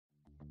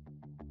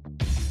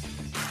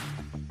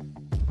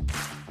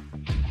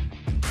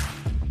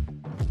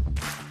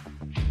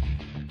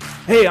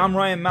Hey, I'm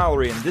Ryan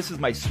Mallory, and this is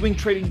my Swing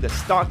Trading the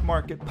Stock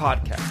Market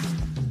podcast.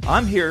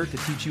 I'm here to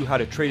teach you how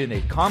to trade in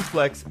a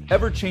complex,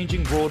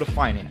 ever-changing world of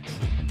finance.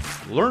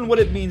 Learn what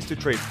it means to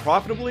trade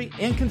profitably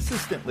and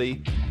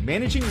consistently,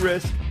 managing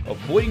risk,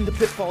 avoiding the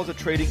pitfalls of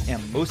trading,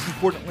 and most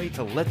importantly,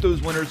 to let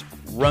those winners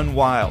run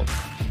wild.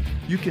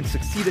 You can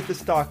succeed at the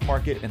stock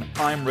market, and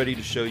I'm ready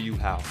to show you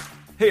how.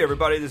 Hey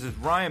everybody, this is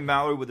Ryan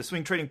Mallory with the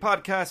Swing Trading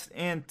Podcast,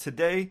 and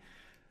today,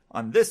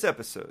 on this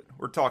episode,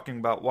 we're talking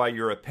about why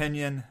your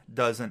opinion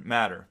doesn't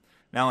matter.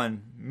 Now,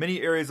 in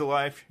many areas of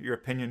life, your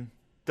opinion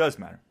does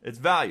matter. It's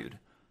valued.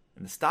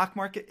 In the stock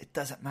market, it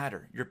doesn't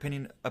matter. Your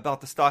opinion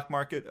about the stock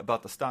market,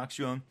 about the stocks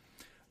you own,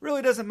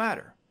 really doesn't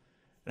matter.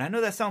 And I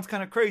know that sounds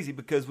kind of crazy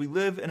because we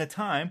live in a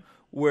time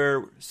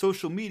where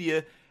social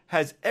media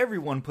has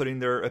everyone putting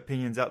their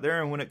opinions out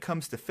there. And when it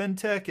comes to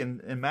fintech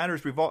and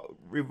matters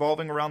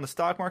revolving around the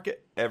stock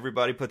market,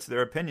 everybody puts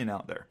their opinion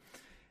out there.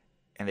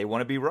 And they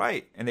want to be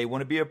right, and they want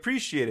to be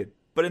appreciated.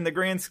 But in the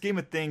grand scheme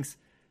of things,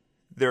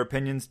 their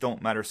opinions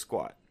don't matter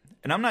squat.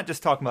 And I'm not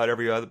just talking about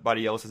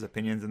everybody else's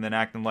opinions and then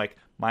acting like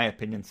my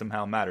opinion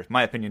somehow matters.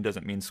 My opinion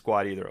doesn't mean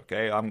squat either,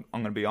 okay? I'm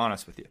going to be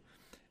honest with you.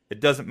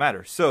 It doesn't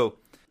matter. So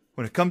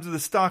when it comes to the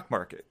stock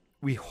market,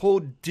 we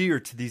hold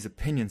dear to these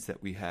opinions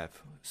that we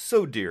have.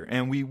 So dear,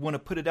 and we want to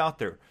put it out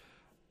there.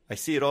 I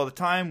see it all the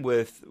time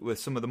with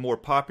some of the more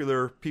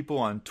popular people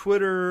on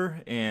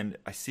Twitter, and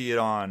I see it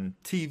on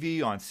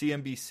TV, on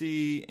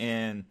CNBC,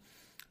 and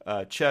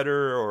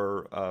Cheddar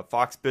or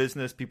Fox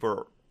Business. People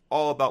are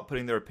all about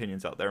putting their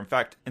opinions out there. In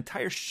fact,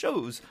 entire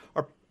shows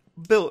are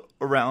built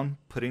around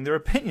putting their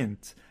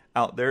opinions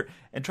out there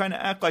and trying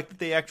to act like that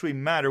they actually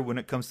matter when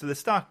it comes to the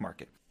stock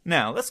market.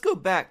 Now, let's go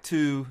back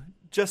to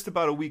just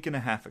about a week and a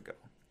half ago,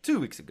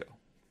 2 weeks ago.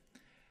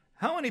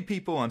 How many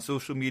people on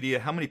social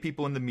media, how many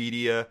people in the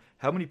media,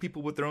 how many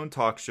people with their own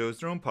talk shows,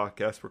 their own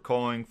podcasts were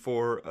calling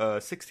for a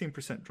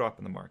 16% drop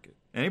in the market?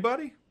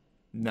 Anybody?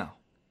 No.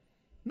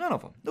 None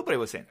of them. Nobody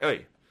was saying,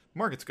 hey,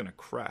 market's going to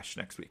crash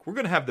next week. We're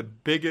going to have the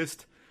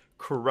biggest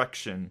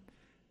correction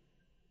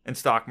in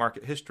stock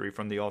market history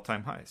from the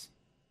all-time highs.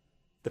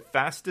 The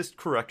fastest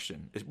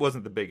correction. It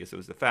wasn't the biggest. It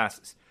was the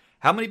fastest.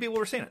 How many people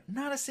were saying it?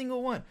 Not a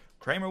single one.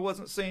 Kramer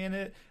wasn't saying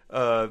it.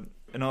 A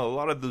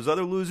lot of those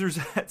other losers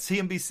at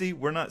CNBC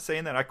were not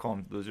saying that. I call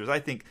them losers. I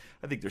think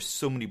there's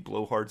so many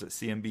blowhards at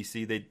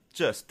CNBC. They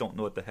just don't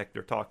know what the heck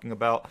they're talking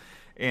about.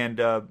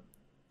 And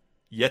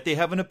yet they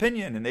have an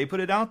opinion, and they put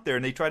it out there,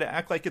 and they try to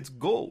act like it's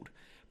gold.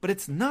 But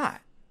it's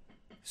not.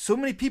 So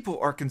many people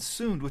are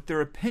consumed with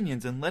their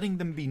opinions and letting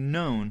them be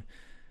known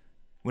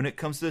when it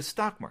comes to the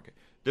stock market.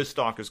 This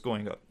stock is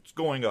going up. It's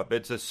going up.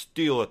 It's a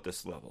steal at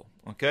this level.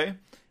 Okay?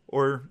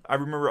 Or I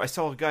remember I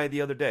saw a guy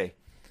the other day.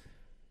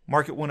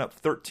 Market went up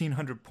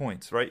 1,300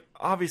 points, right?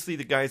 Obviously,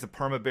 the guy's a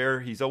perma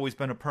bear. He's always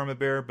been a perma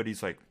bear, but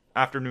he's like,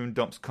 afternoon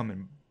dumps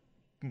coming,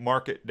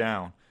 market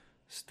down.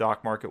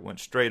 Stock market went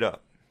straight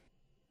up.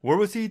 Where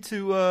was he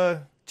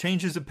to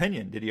change his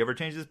opinion? Did he ever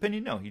change his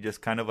opinion? No, he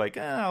just kind of like,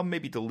 I'll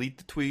maybe delete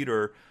the tweet,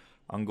 or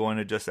I'm going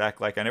to just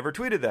act like I never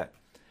tweeted that.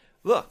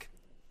 Look,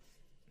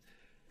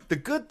 the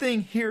good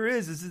thing here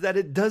is that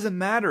it doesn't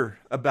matter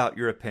about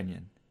your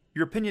opinion.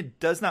 Your opinion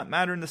does not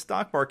matter in the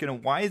stock market.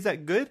 And why is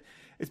that good?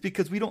 It's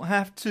because we don't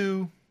have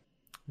to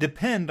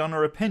depend on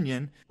our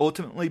opinion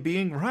ultimately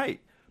being right.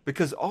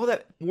 Because all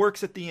that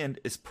works at the end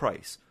is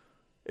price.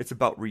 It's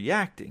about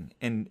reacting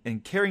and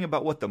caring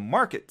about what the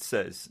market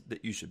says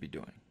that you should be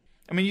doing.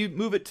 I mean, you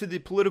move it to the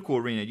political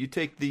arena. You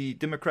take the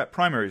Democrat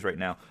primaries right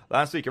now.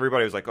 Last week,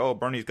 everybody was like, oh,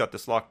 Bernie's got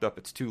this locked up.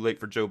 It's too late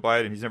for Joe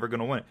Biden. He's never going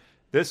to win it.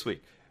 This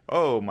week,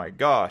 oh my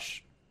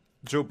gosh.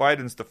 Joe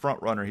Biden's the front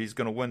runner. He's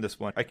going to win this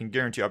one. I can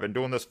guarantee you. I've been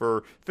doing this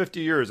for 50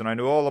 years, and I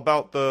know all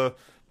about the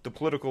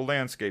political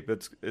landscape.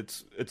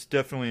 It's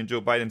definitely in Joe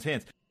Biden's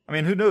hands. I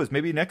mean, who knows?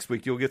 Maybe next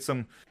week you'll get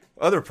some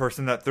other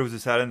person that throws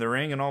his hat in the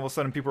ring, and all of a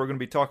sudden people are going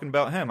to be talking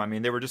about him. I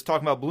mean, they were just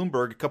talking about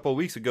Bloomberg a couple of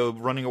weeks ago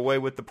running away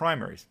with the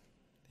primaries.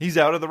 He's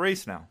out of the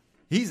race now.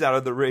 He's out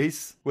of the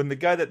race when the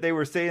guy that they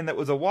were saying that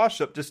was a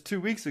wash-up just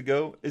 2 weeks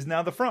ago is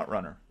now the front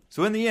runner.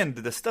 So in the end,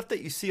 the stuff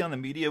that you see on the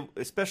media,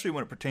 especially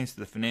when it pertains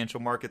to the financial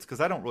markets, because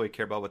I don't really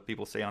care about what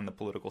people say on the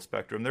political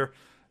spectrum.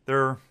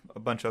 They're a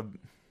bunch of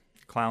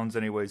clowns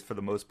anyways for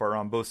the most part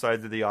on both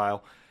sides of the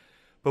aisle.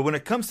 But when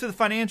it comes to the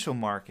financial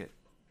market,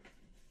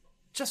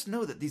 just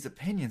know that these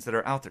opinions that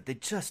are out there, they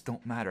just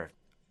don't matter.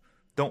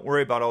 Don't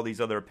worry about all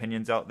these other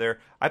opinions out there.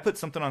 I put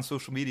something on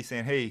social media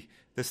saying, hey,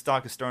 this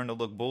stock is starting to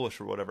look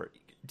bullish or whatever.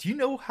 Do you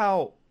know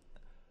how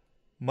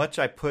much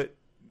I put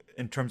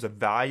in terms of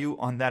value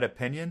on that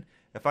opinion?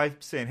 If I'm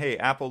saying, hey,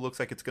 Apple looks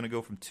like it's going to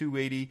go from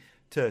 280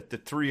 to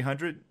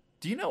 300,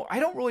 do you know, I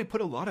don't really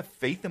put a lot of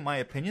faith in my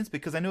opinions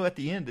because I know at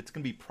the end it's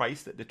going to be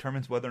price that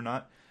determines whether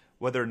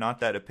or not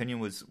that opinion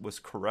was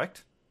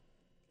correct.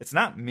 It's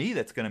not me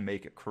that's going to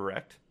make it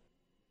correct.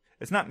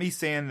 It's not me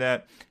saying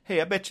that, hey,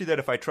 I bet you that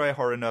if I try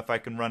hard enough, I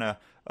can run a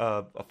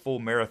full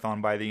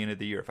marathon by the end of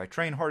the year. If I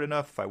train hard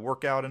enough, if I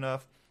work out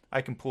enough,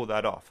 I can pull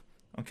that off.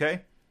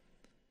 Okay?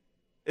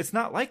 It's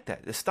not like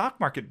that. The stock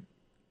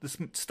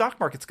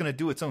market's going to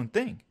do its own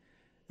thing.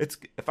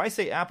 If I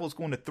say Apple's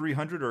going to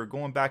 300 or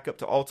going back up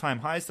to all-time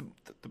highs,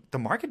 the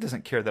market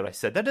doesn't care that I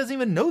said that. Doesn't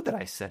even know that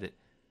I said it.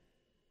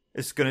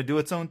 It's going to do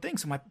its own thing.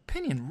 So my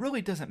opinion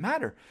really doesn't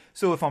matter.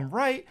 So if I'm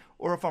right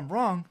or if I'm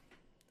wrong,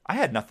 I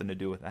had nothing to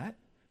do with that.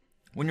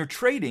 When you're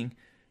trading,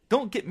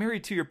 don't get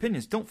married to your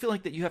opinions. Don't feel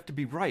like that you have to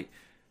be right.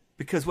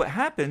 Because what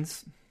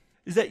happens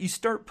is that you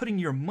start putting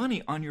your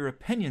money on your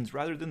opinions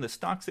rather than the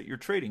stocks that you're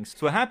trading.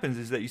 So what happens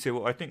is that you say,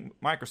 well, I think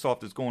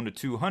Microsoft is going to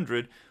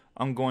 200.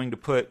 I'm going to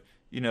put,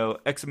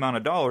 X amount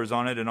of dollars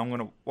on it, and I'm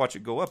going to watch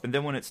it go up. And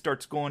then when it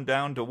starts going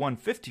down to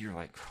 150, you're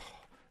like,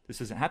 this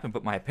doesn't happen.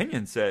 But my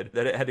opinion said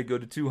that it had to go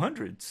to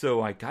 200.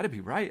 So I got to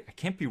be right. I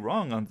can't be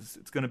wrong on this.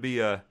 It's going to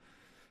be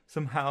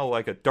somehow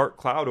like a dark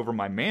cloud over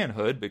my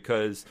manhood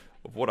because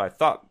of what I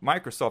thought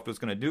Microsoft was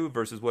going to do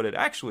versus what it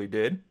actually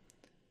did.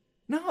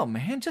 No,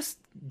 man, just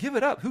give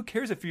it up. Who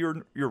cares if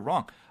you're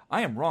wrong?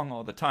 I am wrong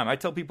all the time. I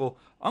tell people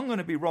I'm going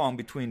to be wrong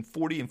between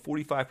 40 and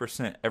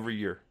 45% every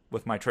year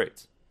with my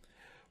trades.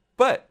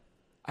 But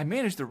I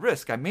manage the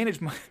risk.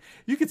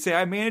 You could say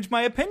I manage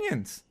my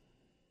opinions.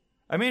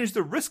 I manage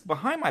the risk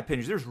behind my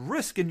opinions. There's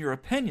risk in your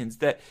opinions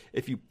that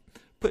if you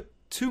put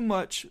too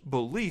much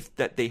belief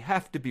that they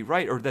have to be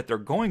right or that they're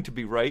going to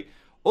be right,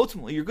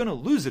 ultimately you're going to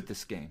lose at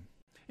this game.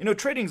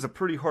 Trading is a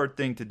pretty hard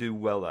thing to do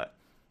well at.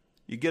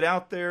 You get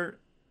out there,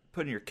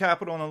 putting your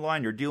capital on the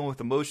line, you're dealing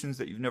with emotions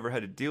that you've never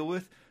had to deal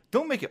with.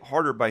 Don't make it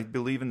harder by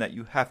believing that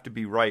you have to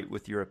be right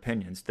with your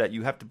opinions, that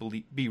you have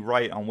to be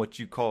right on what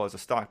you call as a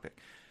stock pick.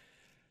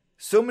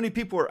 So many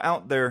people are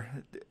out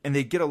there and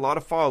they get a lot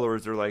of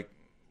followers. They're like,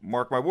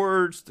 mark my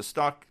words, the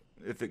stock,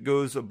 if it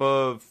goes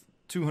above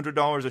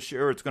 $200 a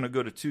share, it's going to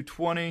go to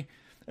 $220.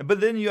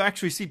 But then you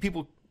actually see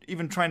people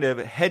even trying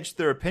to hedge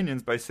their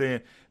opinions by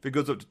saying if it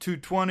goes up to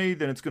 $220,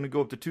 then it's going to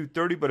go up to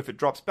 $230. But if it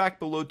drops back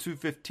below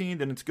 $215,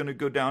 then it's going to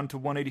go down to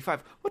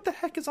 $185. What the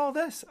heck is all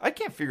this? I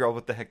can't figure out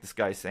what the heck this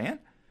guy's saying.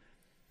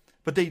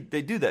 But they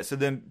do that. So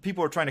then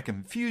people are trying to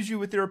confuse you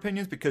with their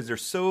opinions because they're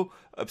so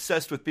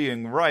obsessed with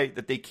being right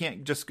that they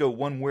can't just go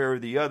one way or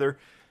the other.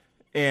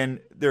 And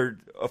they're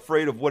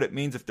afraid of what it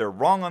means if they're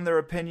wrong on their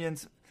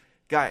opinions.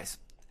 Guys,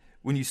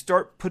 when you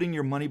start putting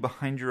your money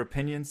behind your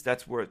opinions,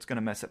 that's where it's going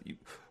to mess up you.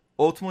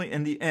 Ultimately,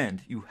 in the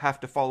end, you have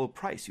to follow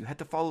price. You have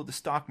to follow the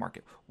stock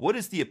market. What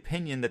is the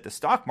opinion that the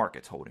stock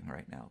market's holding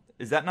right now?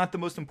 Is that not the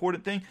most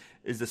important thing?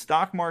 Is the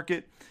stock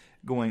market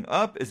going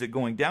up? Is it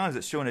going down? Is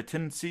it showing a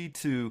tendency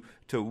to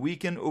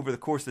weaken over the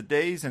course of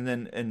days and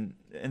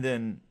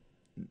then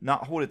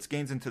not hold its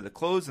gains into the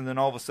close, and then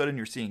all of a sudden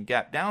you're seeing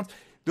gap downs?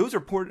 Those are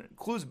important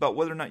clues about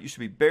whether or not you should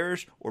be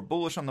bearish or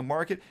bullish on the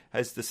market.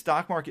 Has the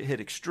stock market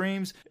hit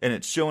extremes and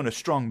it's showing a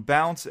strong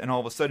bounce and all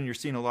of a sudden you're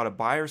seeing a lot of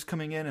buyers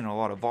coming in and a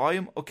lot of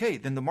volume? Okay,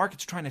 then the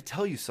market's trying to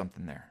tell you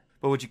something there.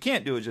 But what you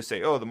can't do is just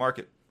say, oh, the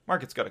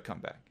market's got to come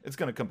back. It's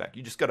going to come back.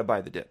 You just got to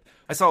buy the dip.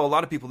 I saw a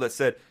lot of people that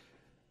said,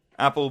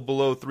 Apple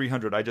below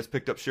 300. I just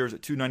picked up shares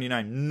at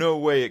 299. No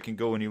way it can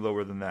go any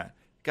lower than that.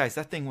 Guys,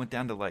 that thing went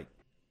down to like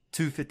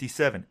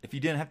 257. If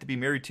you didn't have to be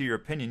married to your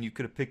opinion, you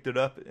could have picked it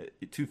up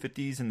at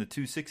 250s and the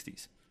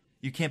 260s.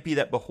 You can't be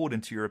that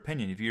beholden to your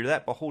opinion. If you're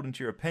that beholden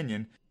to your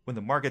opinion, when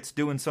the market's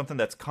doing something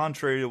that's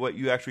contrary to what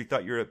you actually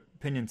thought your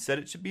opinion said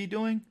it should be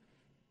doing,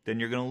 then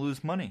you're going to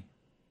lose money.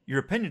 Your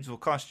opinions will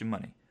cost you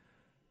money.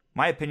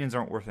 My opinions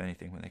aren't worth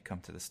anything when they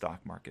come to the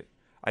stock market.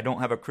 I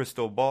don't have a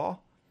crystal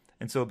ball.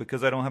 And so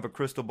because I don't have a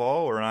crystal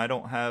ball or I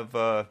don't have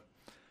a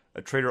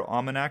trader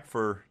almanac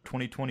for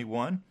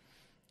 2021,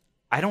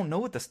 I don't know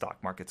what the stock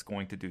market's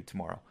going to do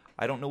tomorrow.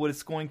 I don't know what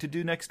it's going to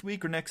do next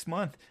week or next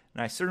month.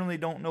 And I certainly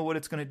don't know what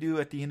it's going to do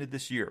at the end of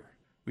this year.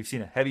 We've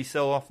seen a heavy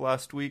sell-off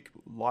last week.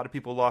 A lot of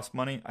people lost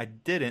money. I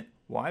didn't.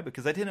 Why?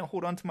 Because I didn't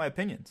hold on to my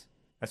opinions.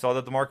 I saw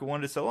that the market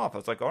wanted to sell off. I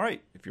was like, all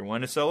right, if you're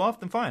wanting to sell off,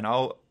 then fine.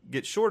 I'll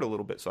get short a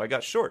little bit. So I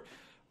got short.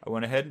 I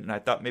went ahead and I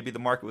thought maybe the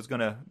market was going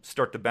to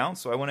start to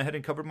bounce. So I went ahead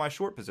and covered my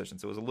short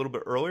positions. It was a little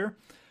bit earlier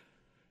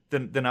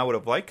than I would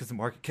have liked because the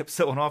market kept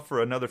selling off for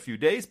another few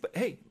days. But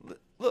hey,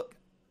 look,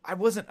 I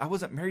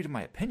wasn't married to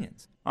my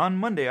opinions. On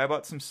Monday, I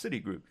bought some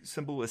Citigroup.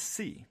 Symbol was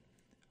C.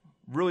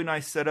 Really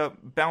nice setup,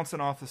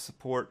 bouncing off the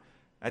support.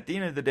 At the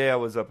end of the day, I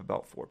was up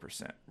about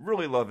 4%.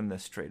 Really loving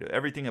this trade.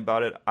 Everything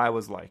about it I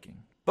was liking.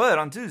 But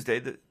on Tuesday,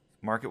 the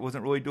market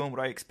wasn't really doing what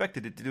I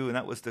expected it to do, and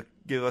that was to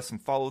give us some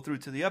follow-through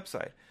to the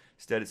upside.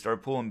 Instead, it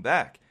started pulling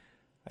back.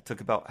 I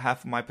took about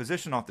half of my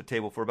position off the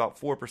table for about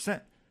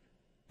 4%.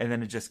 And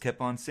then it just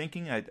kept on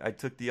sinking. I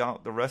took the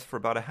rest for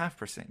about a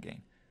 0.5%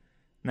 gain.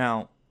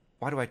 Now,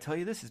 why do I tell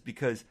you this? Is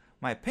because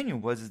my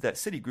opinion was that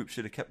Citigroup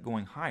should have kept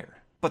going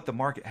higher. But the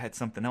market had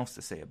something else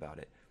to say about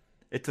it.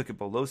 It took it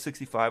below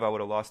 65. I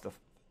would have lost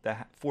the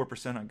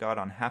 4% I got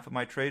on half of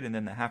my trade and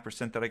then the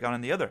 0.5% that I got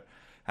on the other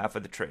half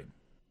of the trade.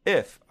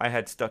 If I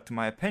had stuck to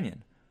my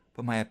opinion.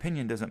 But my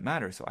opinion doesn't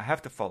matter, so I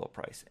have to follow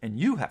price. And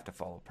you have to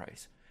follow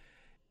price.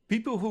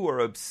 People who are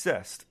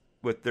obsessed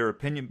with their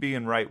opinion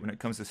being right when it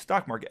comes to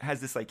stock market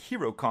has this like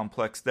hero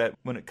complex that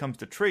when it comes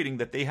to trading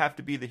that they have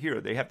to be the hero.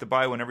 They have to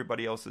buy when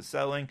everybody else is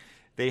selling.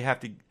 They have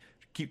to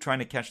keep trying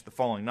to catch the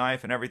falling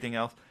knife and everything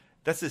else.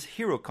 That's this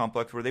hero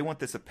complex where they want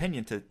this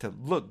opinion to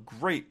look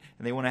great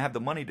and they want to have the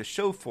money to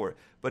show for it.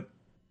 But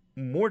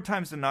more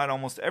times than not,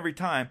 almost every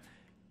time,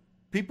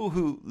 people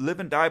who live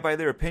and die by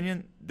their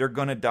opinion, they're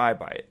going to die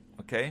by it,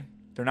 okay?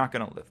 They're not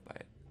going to live by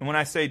it. And when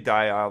I say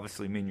die, I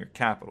obviously mean your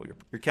capital.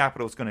 Your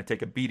capital is going to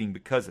take a beating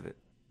because of it.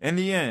 In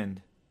the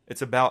end,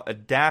 it's about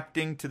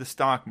adapting to the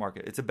stock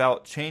market. It's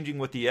about changing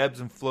with the ebbs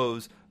and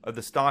flows of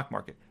the stock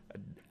market.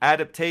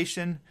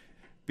 Adaptation,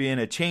 being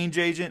a change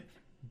agent,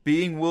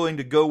 being willing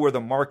to go where the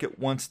market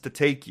wants to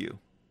take you.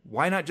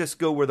 Why not just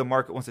go where the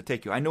market wants to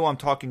take you? I know I'm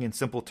talking in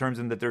simple terms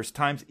and that there's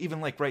times, even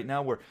like right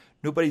now, where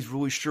nobody's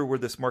really sure where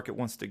this market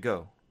wants to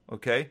go,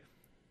 okay?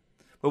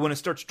 But when it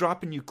starts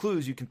dropping you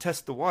clues, you can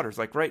test the waters.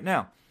 Like right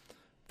now,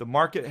 the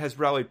market has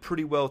rallied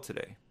pretty well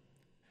today.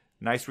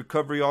 Nice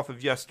recovery off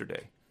of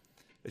yesterday.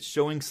 It's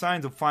showing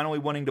signs of finally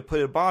wanting to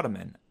put a bottom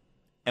in.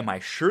 Am I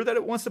sure that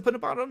it wants to put a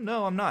bottom?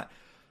 No, I'm not.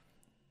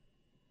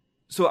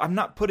 So I'm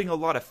not putting a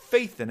lot of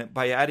faith in it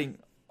by adding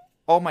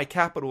all my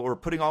capital or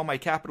putting all my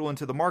capital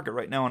into the market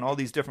right now in all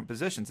these different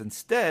positions.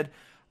 Instead,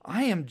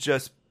 I am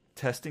just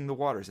testing the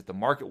waters. If the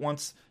market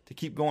wants to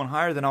keep going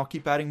higher, then I'll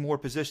keep adding more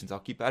positions. I'll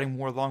keep adding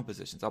more long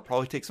positions. I'll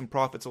probably take some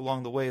profits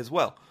along the way as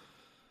well.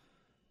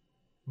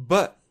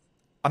 But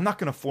I'm not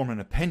going to form an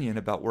opinion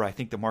about where I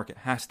think the market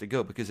has to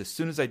go, because as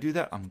soon as I do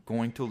that, I'm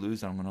going to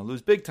lose, and I'm going to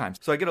lose big time.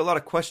 So I get a lot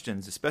of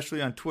questions,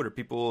 especially on Twitter.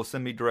 People will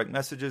send me direct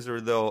messages or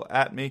they'll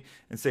at me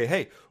and say,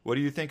 hey, what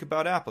do you think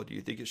about Apple? Do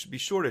you think it should be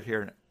shorted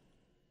here?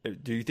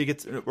 Do you think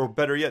it's, or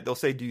better yet, they'll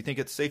say, do you think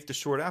it's safe to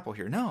short Apple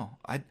here? No,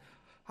 I'm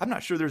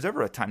not sure there's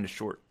ever a time to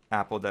short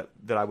Apple that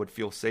I would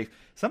feel safe.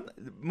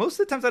 Most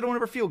of the times I don't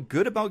ever feel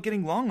good about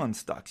getting long on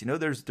stocks.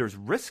 There's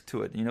risk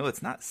to it.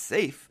 It's not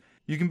safe.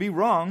 You can be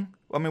wrong.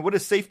 I mean, what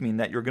does safe mean?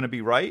 That you're going to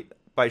be right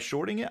by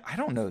shorting it? I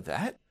don't know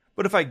that.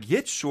 But if I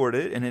get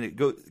shorted and it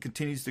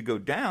continues to go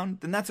down,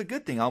 then that's a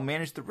good thing. I'll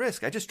manage the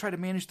risk. I just try to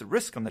manage the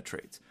risk on the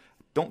trades.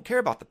 Don't care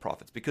about the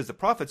profits, because the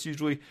profits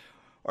usually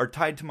are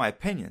tied to my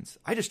opinions.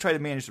 I just try to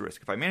manage the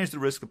risk. If I manage the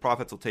risk, the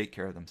profits will take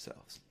care of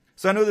themselves.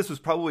 So I know this was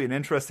probably an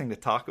interesting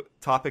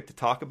topic to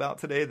talk about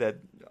today. That,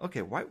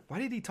 okay, why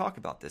did he talk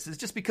about this? It's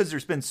just because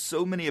there's been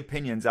so many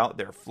opinions out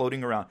there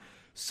floating around.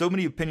 So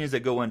many opinions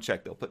that go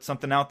unchecked. They'll put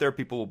something out there,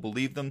 people will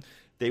believe them.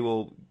 They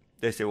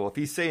say, well, if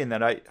he's saying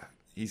that,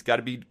 he's got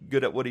to be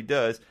good at what he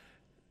does.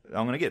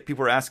 I'm going to get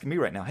people are asking me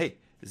right now, hey,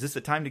 is this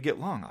the time to get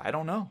long? I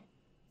don't know.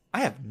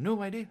 I have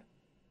no idea.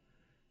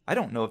 I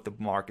don't know if the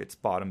market's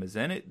bottom is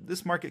in it.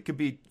 This market could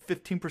be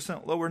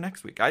 15% lower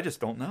next week. I just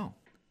don't know.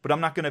 But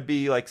I'm not going to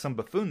be like some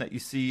buffoon that you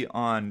see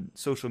on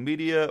social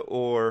media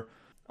or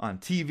on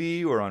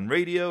TV or on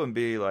radio and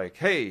be like,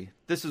 hey,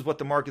 this is what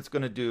the market's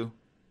going to do.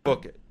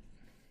 Book it.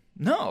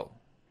 No.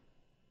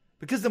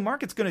 Because the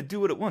market's going to do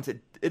what it wants.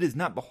 It is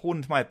not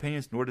beholden to my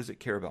opinions, nor does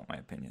it care about my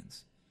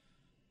opinions.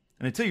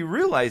 And until you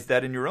realize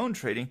that in your own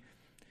trading,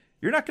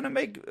 you're not going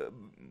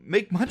to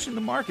make much in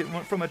the market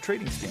from a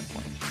trading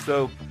standpoint.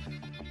 So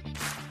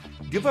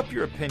give up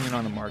your opinion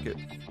on the market.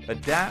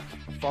 Adapt,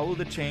 follow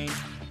the change,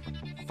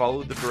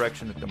 follow the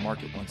direction that the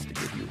market wants to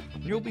give you,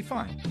 and you'll be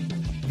fine.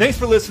 Thanks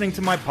for listening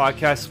to my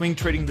podcast, Swing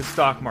Trading the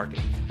Stock Market.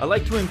 I'd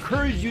like to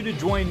encourage you to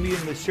join me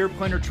in the Share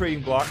Planner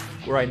Trading Block,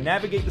 where I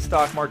navigate the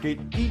stock market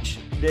each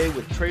day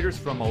with traders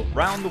from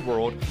around the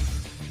world.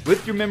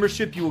 With your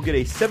membership, you will get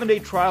a 7-day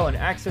trial and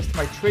access to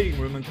my trading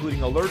room, including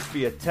alerts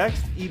via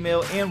text,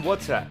 email, and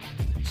WhatsApp.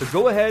 So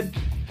go ahead,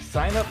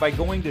 sign up by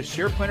going to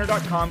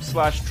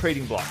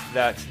shareplanner.com/trading block.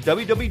 That's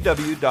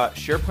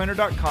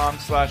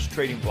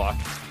www.shareplanner.com/trading block.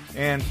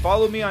 And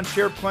follow me on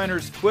Share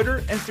Planner's Twitter,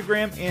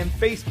 Instagram, and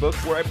Facebook,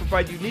 where I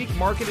provide unique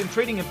market and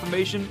trading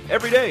information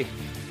every day.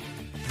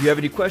 If you have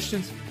any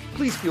questions,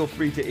 please feel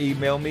free to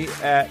email me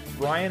at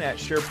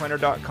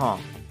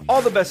brian@shareplanner.com.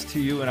 All the best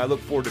to you, and I look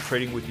forward to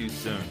trading with you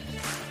soon.